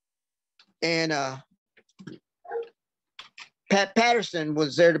 and Pat Patterson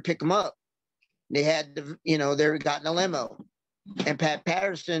was there to pick them up. They had to, they got in a limo, and Pat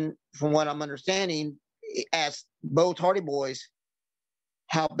Patterson, from what I'm understanding, asked both Hardy Boys,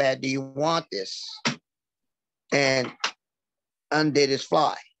 how bad do you want this? And undid his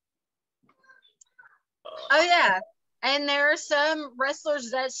fly. Oh, yeah. And there are some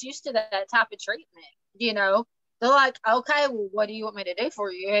wrestlers that's used to that type of treatment, They're like, okay, well, what do you want me to do for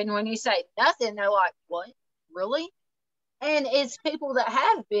you? And when you say nothing, they're like, what? Really? And it's people that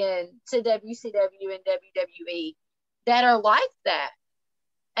have been to WCW and WWE that are like that.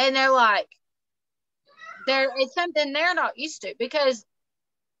 And they're like, it's something they're not used to because,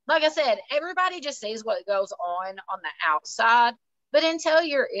 like I said, everybody just sees what goes on the outside. But until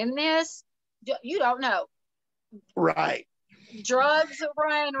you're in this, you don't know. Right. Drugs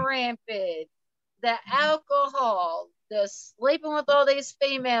run rampant, the alcohol, the sleeping with all these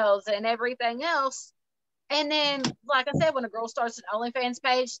females and everything else. And then, like I said, when a girl starts an OnlyFans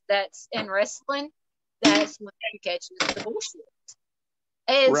page that's in wrestling, that's when she catches the bullshit.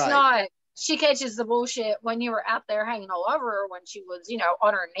 It's Right. not, she catches the bullshit when you were out there hanging all over her when she was,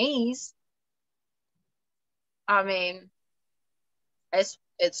 on her knees. I mean, it's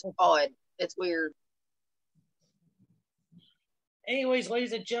odd. It's weird. Anyways,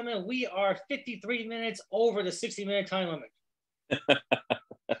 ladies and gentlemen, we are 53 minutes over the 60-minute time limit.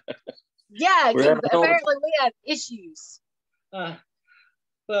 Yeah, We're having apparently we have issues. Well,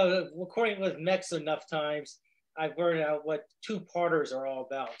 recording with Mex enough times, I've learned out what two-parters are all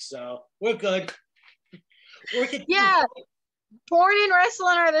about. So we're good. Yeah, porn and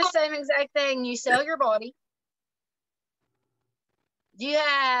wrestling are the same exact thing. You sell your body. You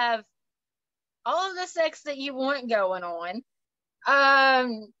have all of the sex that you want going on.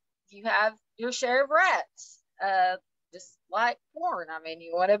 You have your share of rats. Just like porn. I mean,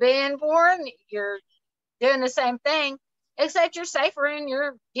 you want to be in porn, you're doing the same thing, except you're safer and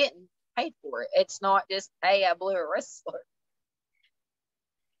you're getting paid for it. It's not just, hey, I blew a wrestler.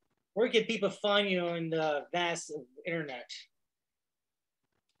 Where can people find you on the vast internet?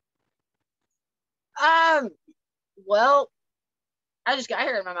 Well, I just got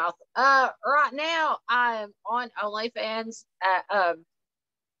hair in my mouth. Right now I'm on OnlyFans at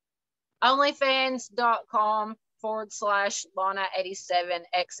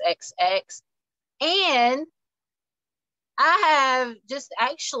onlyfans.com/Lonna87XXX. And I have just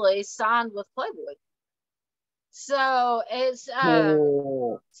actually signed with Playboy. So it's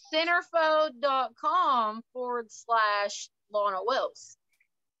centerfold.com/Lonna Wills.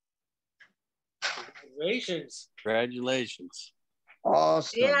 Congratulations.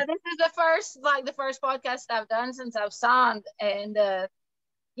 Awesome. Yeah, this is the first podcast I've done since I've signed. And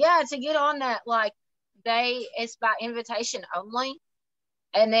yeah, to get on that, it's by invitation only.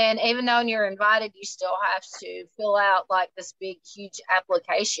 And then even though you're invited, you still have to fill out this big, huge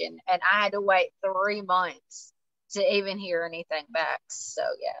application. And I had to wait 3 months to even hear anything back. So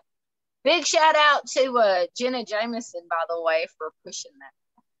yeah. Big shout out to Jenna Jameson, by the way, for pushing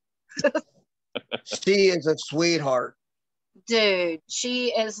that. She is a sweetheart. Dude,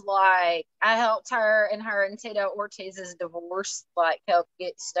 she is I helped her and Tito Ortiz's divorce, help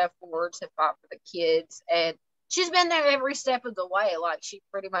get stuff for her to fight for the kids. And she's been there every step of the way. She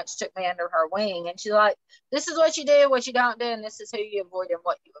pretty much took me under her wing. And she's like, this is what you do, what you don't do, and this is who you avoid and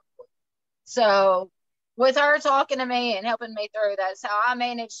what you avoid. So with her talking to me and helping me through, that's how I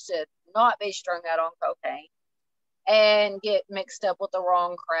managed to not be strung out on cocaine and get mixed up with the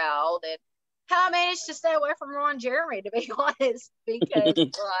wrong crowd, and how I managed to stay away from Ron Jeremy, to be honest,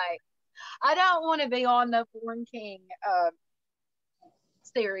 because I don't want to be on the Porn King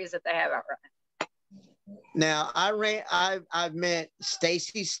series that they have out right now. Now I've met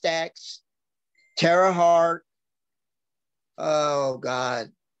Stacy Stacks, Tara Hart. Oh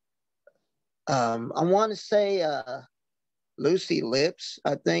God. I want to say Lucy Lips.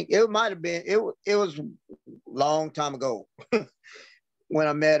 I think it might have been. It was a long time ago when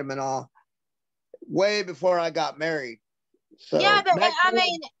I met him and all. Way before I got married. So yeah, but I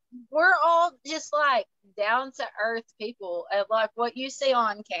mean, we're all just down to earth people, and what you see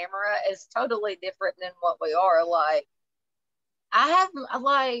on camera is totally different than what we are. I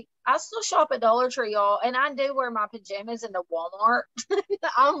still shop at Dollar Tree, y'all, and I do wear my pajamas into Walmart.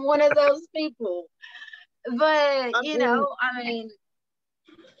 I'm one of those people. But I mean,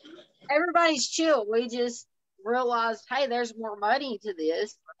 everybody's chill. We just realized, hey, there's more money to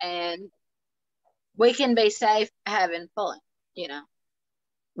this, and we can be safe having fun,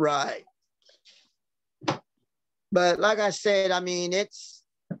 Right. But like I said, I mean, it's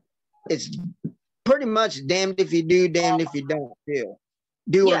pretty much damned if you do, damned if you don't feel.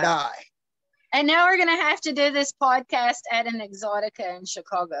 Do or die. And now we're going to have to do this podcast at an Exotica in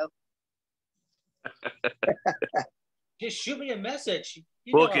Chicago. Just shoot me a message.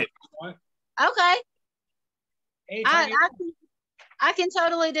 Book it. Okay. Anytime I can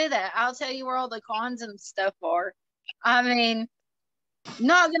totally do that. I'll tell you where all the cons and stuff are. I mean,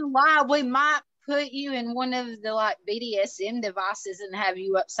 not gonna lie, we might put you in one of the BDSM devices and have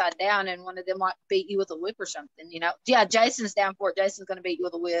you upside down, and one of them might beat you with a whip or something. Yeah, Jason's down for it. Jason's gonna beat you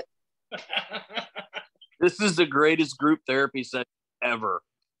with a whip. This is the greatest group therapy session ever.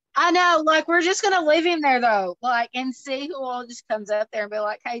 I know. We're just gonna leave him there though, and see who all just comes up there and be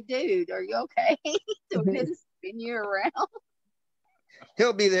like, "Hey, dude, are you okay?" Do we need to spin you around?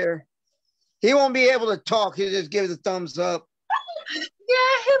 He'll be there. He won't be able to talk. He'll just give the thumbs up.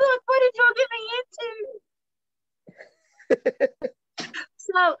 Yeah, he'll be like, what did y'all get me into?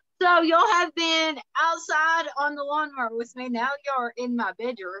 So y'all have been outside on the lawnmower with me. Now you're in my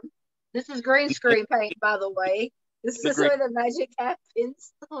bedroom. This is green screen paint, by the way. This is where the magic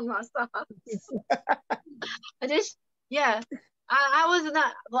happens on my socks. I just, yeah, I was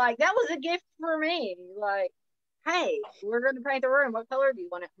not like, that was a gift for me. Like, hey, we're going to paint the room. What color do you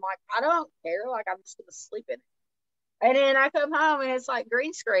want it? I'm like, I don't care. Like, I'm just going to sleep in it. And then I come home and it's like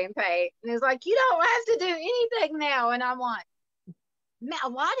green screen paint. And it's like, you don't have to do anything now. And I'm like, man,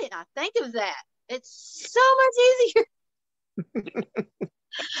 why didn't I think of that? It's so much easier.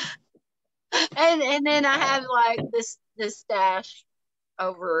 and then I have like this stash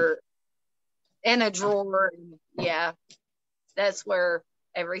over in a drawer. And yeah, that's where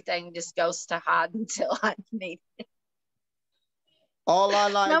everything just goes to hide until I need it. All I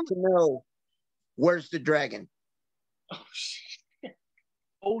like to know, where's the dragon? Oh, shit.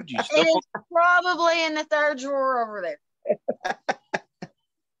 Told you. It's probably in the third drawer over there.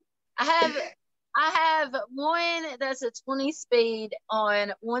 I have one that's a 20 speed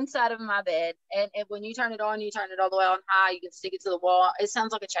on one side of my bed, and when you turn it on, you turn it all the way on high. You can stick it to the wall. It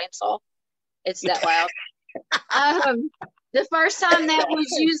sounds like a chainsaw. It's that loud. The first time that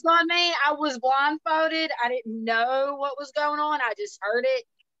was used on me, I was blindfolded. I didn't know what was going on. I just heard it.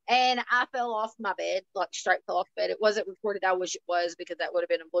 And I fell off my bed, like straight fell off bed. It wasn't recorded. I wish it was, because that would have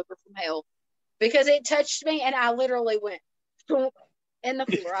been a blooper from hell. Because it touched me and I literally went in the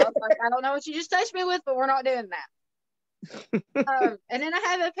floor. I was like, I don't know what you just touched me with, but we're not doing that. And then I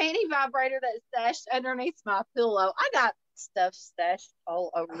have a panty vibrator that's stashed underneath my pillow. I got stuff stashed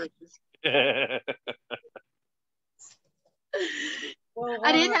all over it. Well,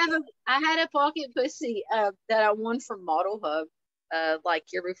 I had a pocket pussy that I won from Model Hub. Like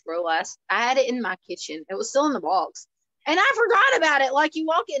year before last, I had it in my kitchen. It was still in the box, and I forgot about it. Like, you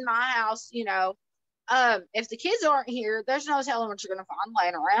walk in my house, you know, if the kids aren't here, there's no telling what you're gonna find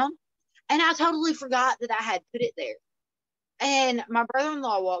laying around. And I totally forgot that I had put it there. And my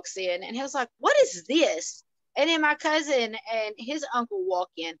brother-in-law walks in, and he was like, "What is this?" And then my cousin and his uncle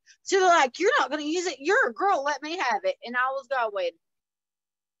walk in. So they're like, "You're not gonna use it. You're a girl. Let me have it." And I was going,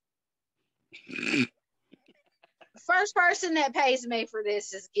 first person that pays me for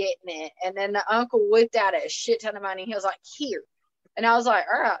this is getting it. And then the uncle whipped out a shit ton of money. He was like, "Here." And I was like,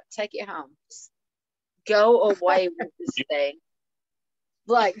 "All right, take it home. Just go away with this thing."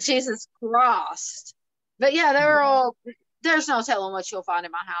 Like, Jesus Christ. But yeah, there's no telling what you'll find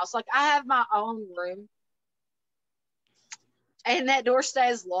in my house. Like, I have my own room, and that door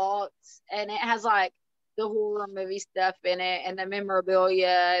stays locked, and it has like the horror movie stuff in it, and the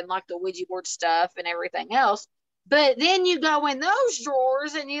memorabilia, and like the Ouija board stuff and everything else. But then you go in those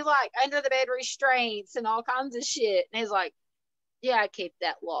drawers and you like under the bed restraints and all kinds of shit. And it's like, yeah, I keep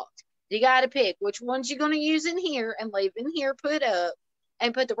that locked. You got to pick which ones you're going to use in here and leave in here, put up,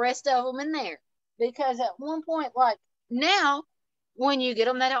 and put the rest of them in there. Because at one point, like now, when you get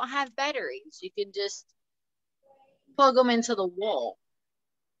them, they don't have batteries. You can just plug them into the wall.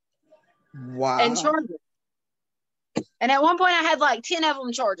 Wow. And charge them. And at one point, I had like 10 of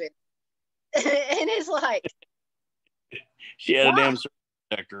them charging. And it's like, she had a damn circuit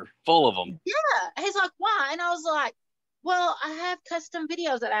protector full of them. Yeah. He's like, "Why?" And I was like, "Well, I have custom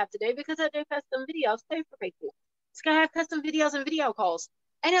videos that I have to do, because I do custom videos too for people. It's going to have custom videos and video calls."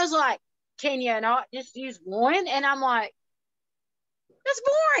 And it was like, "Can you not just use one?" And I'm like, "That's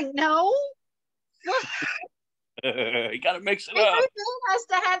boring." No. You got to mix it up. Everything has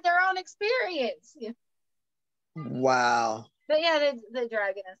to have their own experience. Wow. But yeah, the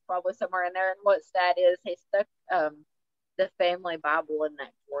dragon is probably somewhere in there. And what's sad is he stuck the family Bible in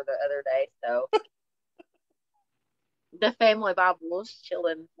that drawer the other day. So the family Bible was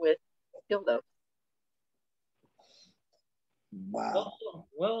chilling with dildo. Wow.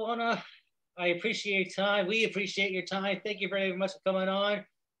 Well, Lonna, I appreciate your time. We appreciate your time. Thank you very much for coming on.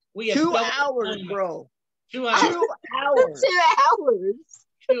 We have 2 hours, bro. 2 hours. 2 hours. 2 hours.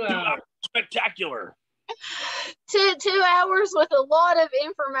 2 hours. Spectacular. 2 hours with a lot of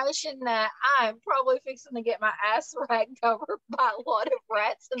information that I'm probably fixing to get my ass rack covered by a lot of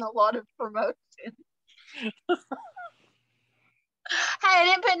rats and a lot of promotion. Hey, I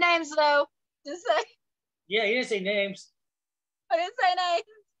didn't put names though. Just say. Yeah, you didn't say names. I didn't say names.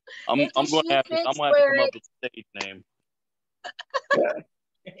 I'm going to have to come up with a stage name.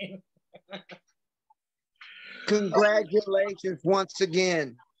 Congratulations once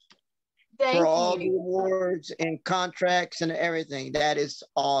again. Thank for all the you. awards and contracts and everything. That is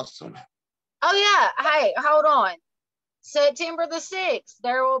awesome. Oh yeah. Hey, hold on. September the 6th,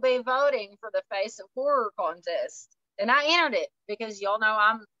 there will be voting for the Face of Horror contest. And I entered it because y'all know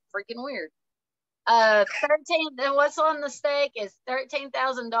I'm freaking weird. 13, and what's on the stake is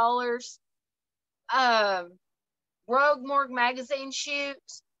 $13,000. Rogue Morgue magazine shoot.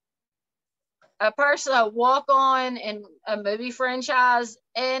 a person, a walk on in a movie franchise,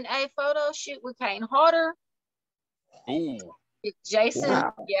 and a photo shoot with Kane Hodder. Ooh. Jason,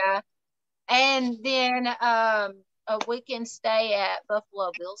 Wow. yeah. And then a weekend stay at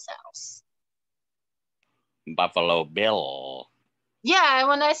Buffalo Bill's house. Buffalo Bill. Yeah, and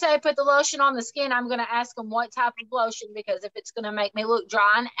when they say put the lotion on the skin, I'm going to ask them what type of lotion, because if it's going to make me look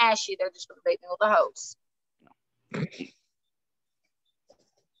dry and ashy, they're just going to beat me with a hose.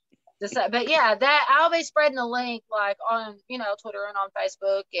 But yeah, that I'll be spreading the link like on, Twitter and on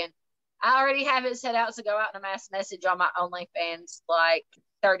Facebook, and I already have it set out to go out in a mass message on my OnlyFans like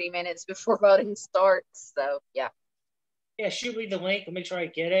 30 minutes before voting starts. So yeah. Yeah, shoot me the link and make sure I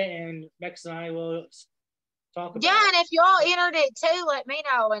get it, and Max and I will talk about Yeah, it. and if y'all entered it too, let me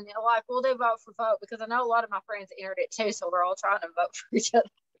know, and like we'll do vote for vote, because I know a lot of my friends entered it too, so we're all trying to vote for each other.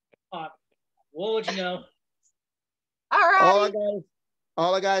 What would you know? All right.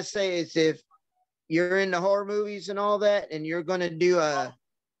 All I gotta say is, if you're into horror movies and all that, and you're gonna do a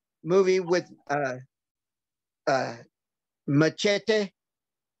movie with Machete,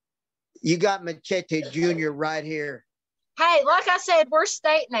 you got Machete Jr. right here. Hey, like I said, we're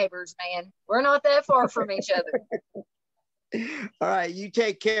state neighbors, man. We're not that far from each other. All right, you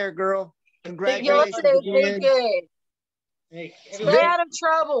take care, girl. Y'all Congratulations too, be again. good. Hey, Stay out of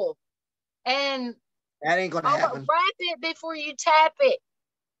trouble. And That ain't gonna happen. wrap it before you tap it.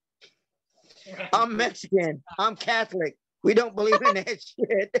 I'm Mexican. I'm Catholic. We don't believe in that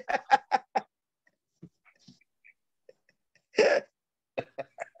shit.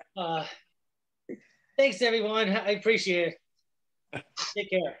 Thanks, everyone. I appreciate it. Take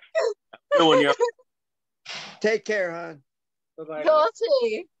care. Good one, y'all. Take care, hon. Bye-bye. Y'all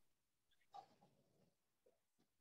too.